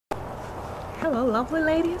Hello lovely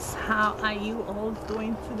ladies, how are you all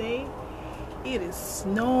doing today? It is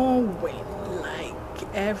snowing, like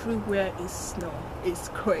everywhere is snow. It's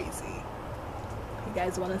crazy. You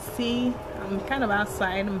guys want to see? I'm kind of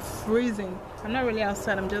outside. I'm freezing. I'm not really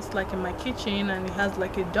outside, I'm just like in my kitchen, and it has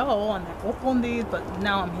like a door and I opened it, but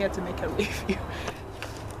now I'm here to make a review. Can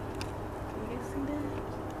you guys see that?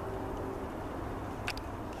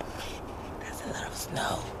 There's a lot of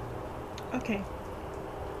snow. Okay,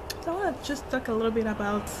 so I want to just talk a little bit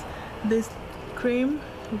about this cream,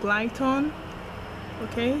 Glytone,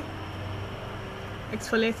 okay,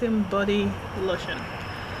 exfoliating body lotion.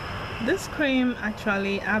 This cream,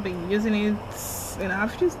 actually, I've been using it, and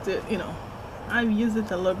I've used it, I've used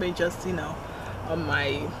it a little bit, just, on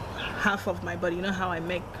my half of my body. You know how I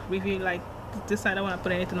make review like this? I don't want to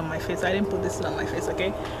put anything on my face. I didn't put this on my face,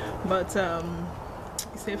 okay? But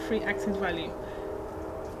it's a free active value.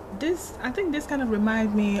 I think this kind of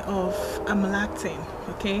reminds me of Amlactin,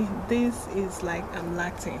 okay? This is like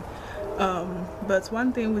Amlactin, but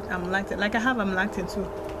one thing with Amlactin, like I have Amlactin too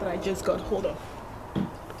that I just got hold of.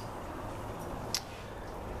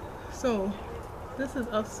 So this is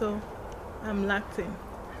also Amlactin,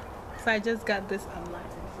 so I just got this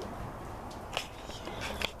Amlactin.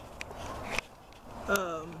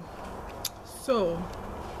 So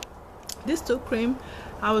this two cream,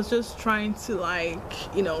 I was just trying to, like,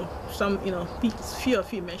 few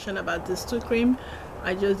of you mentioned about this two cream.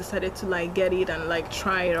 I just decided to like get it and like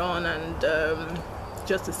try it on, and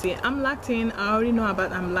just to see. Amlactin, I already know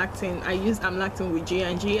about Amlactin. I use Amlactin with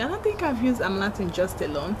G&G. I don't think I've used Amlactin just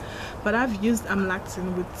alone, but I've used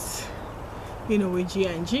Amlactin with with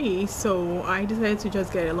G&G, so I decided to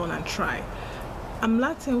just get it alone and try.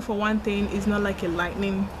 Amlactin, for one thing, is not like a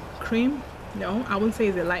lightening cream. No, I wouldn't say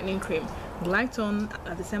it's a lightening cream. Glytone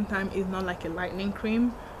at the same time is not like a lightening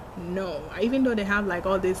cream. No, even though they have like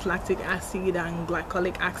all this lactic acid and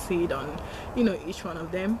glycolic acid on each one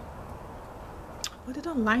of them, but they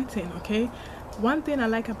don't lighten, okay? One thing I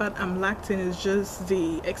like about Amlactin is just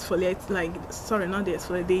the exfoliate, like, sorry, not the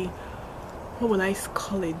exfoliate, the, what will I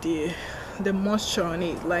call it, the moisture on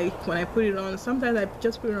it. Like when I put it on, sometimes I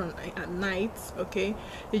just put it on at night, okay?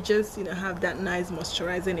 It just have that nice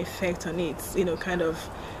moisturizing effect on it, kind of.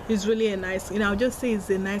 It's really a nice, I'll just say it's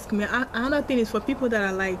a nice cream. Another thing is for people that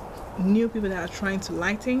are like new people that are trying to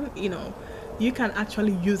lighten, you can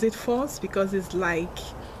actually use it first, because it's like,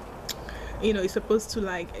 it's supposed to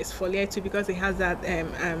like exfoliate you, because it has that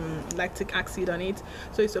lactic acid on it.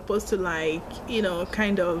 So it's supposed to like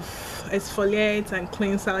kind of exfoliate and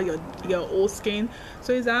cleanse out your whole skin.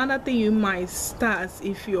 So it's another thing you might start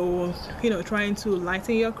if you're trying to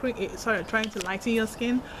lighten your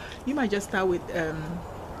skin. You might just start with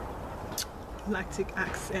lactic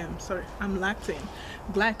acid, Amlactin.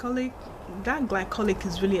 Glycolic, that glycolic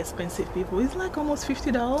is really expensive, people. It's like almost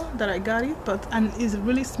 $50 that I got it, and it's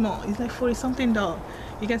really small. It's like $40 something.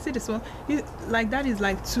 You can see this one, like that is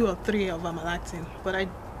like 2 or 3 of Amlactin, but I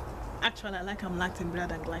like Amlactin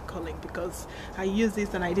better than glycolic, because I use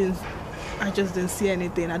this and I just didn't see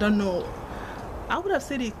anything. I don't know, I would have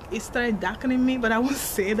said it started darkening me, but I won't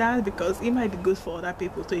say that, because it might be good for other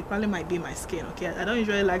people, so it probably might be my skin, okay? I don't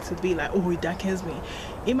usually like to be like, oh, it darkens me.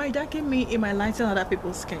 It might darken me, it might lighten other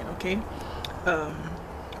people's skin, okay? Or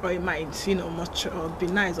it might be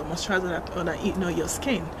nice or moisturize other your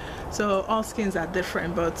skin. So all skins are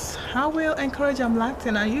different, but I will encourage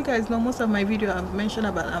Amlactin. And you guys know, most of my video I've mentioned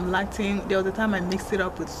about Amlactin. There was a time I mixed it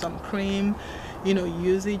up with some cream,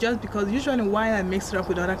 use it, just because usually why I mix it up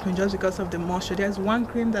with other cream, just because of the moisture. There's one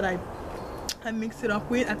cream that I mixed it up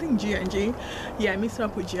with, I think G&G. Yeah, I mixed it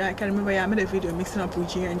up with G. I can't remember. Yeah, I made a video mixing up with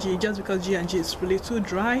G&G, just because G&G is really too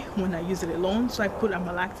dry when I use it alone. So I put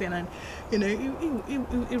Amlactin, and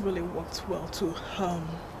it really works well too. So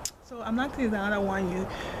Amlactin is another one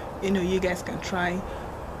you guys can try.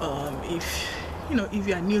 If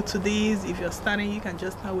you are new to this, if you're starting, you can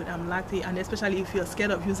just start with Amlactin. And especially if you're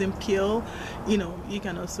scared of using peel, you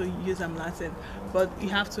can also use Amlactin, but you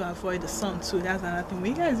have to avoid the sun too. That's another thing.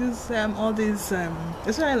 When you guys use all these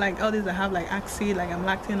especially like all these that have like acid, like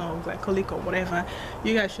Amlactin or glycolic or whatever,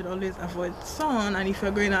 you guys should always avoid sun. And if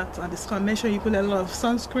you're going out at the sun, make sure you put a lot of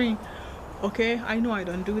sunscreen, okay? I know I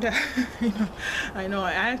don't do that. I know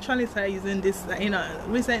I actually started using this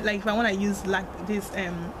recently. Like if I want to use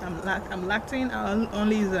Amlactin, I'll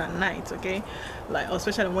only use it at night, okay? Like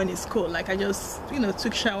especially when it's cold. Like I just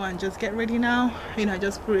took shower and just get ready now. I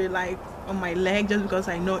just put it like on my leg, just because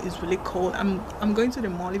I know it's really cold. I'm going to the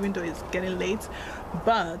mall, even though it's getting late,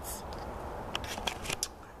 but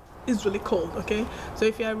it's really cold, okay? So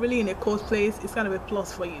if you're really in a cold place, it's kind of a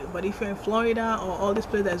plus for you. But if you're in Florida or all this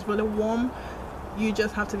place that's really warm, you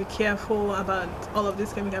just have to be careful about all of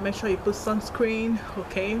this chemical. Make sure you put sunscreen,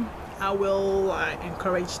 okay? I will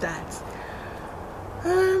encourage that.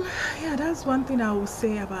 Yeah, that's one thing I will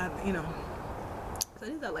say about, you know. So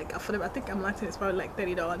these are like affordable. I think Amlactin is probably like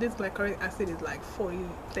 $30. This glycolic acid is like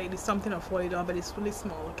 30 something or $40, but it's really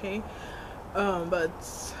small, okay?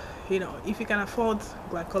 But you know, if you can afford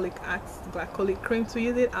glycolic cream to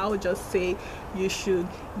use it, I would just say you should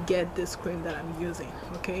get this cream that I'm using,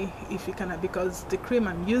 okay? If you can, because the cream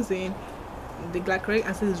I'm using, the glycolic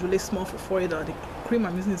acid is really small for $40. The cream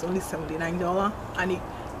I'm using is only $79, and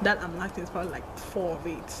that Amlactin is probably like 4 of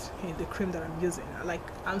it in the cream that I'm using. Like,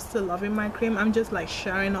 I'm still loving my cream. I'm just like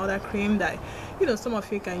sharing all that cream that, you know, some of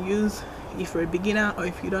you can use if you're a beginner, or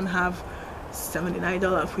if you don't have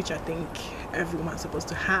 $79, which I think everyone's supposed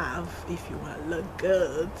to have if you want to look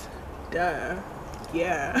good. Duh.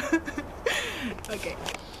 Yeah. Okay,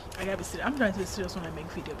 I gotta be serious. I'm trying to be serious when I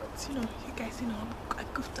make video, but you know, you guys, you know, I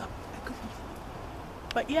goofed up.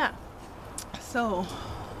 But yeah, so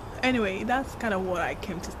anyway, that's kind of what I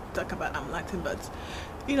came to talk about Amlactin. But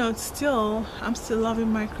you know, I'm still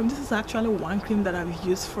loving my cream. This is actually one cream that I've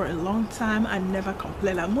used for a long time. I never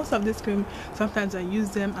complain. Like, most of this cream, sometimes I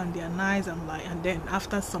use them and they're nice, and then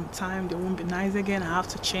after some time they won't be nice again. I have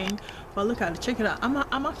to change. But look at it, check it out.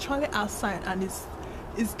 I'm actually outside and it's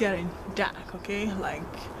getting dark, okay? Like,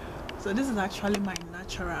 so this is actually my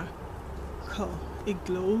natural color. It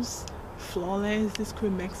glows flawless. This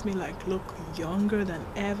cream makes me like look younger than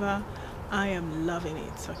ever. I am loving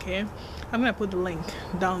it, okay? I'm gonna put the link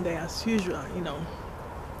down there as usual. You know,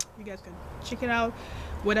 you guys can check it out.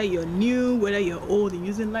 Whether you're new, whether you're old and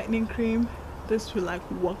using lightening cream, this will like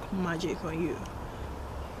work magic on you.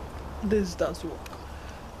 This does work.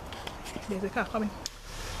 There's a car coming.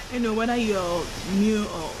 You know, whether you're new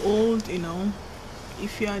or old, you know,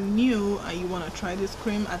 if you are new and you want to try this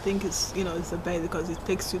cream, I think it's, you know, it's the best because it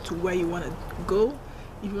takes you to where you want to go.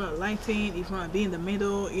 If you want to lighten, if you want to be in the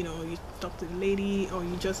middle, you know, you talk to the lady or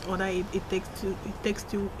you just order it. It takes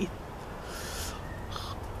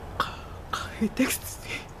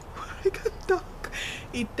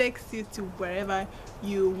you to wherever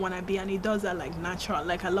you want to be, and it does that like natural.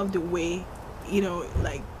 Like, I love the way, you know,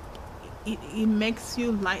 like it makes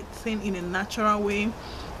you lighten in a natural way.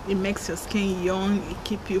 It makes your skin young. It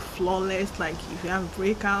keeps you flawless. Like, if you have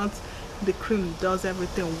breakouts, the cream does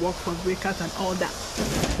everything, work for breakouts and all that.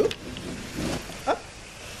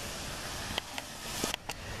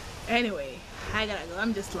 Anyway, I gotta go.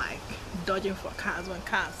 I'm just like dodging for cars. When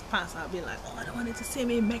cars pass, I'll be like, oh, I don't want it to see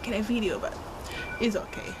me making a video, but it's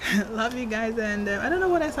okay. Love you guys, and I don't know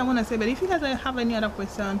what else I want to say, but if you guys have any other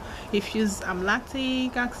question, if you use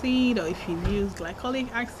lactic acid or if you use glycolic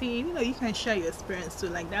acid, you know, you can share your experience too.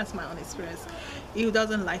 Like, that's my own experience. It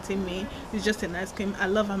doesn't lighten me. It's just a nice cream. I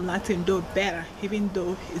love Amlactin though better, even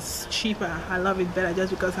though it's cheaper. I love it better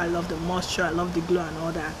just because I love the moisture, I love the glow and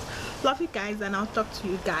all that. Love you guys, and I'll talk to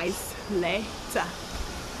you guys later.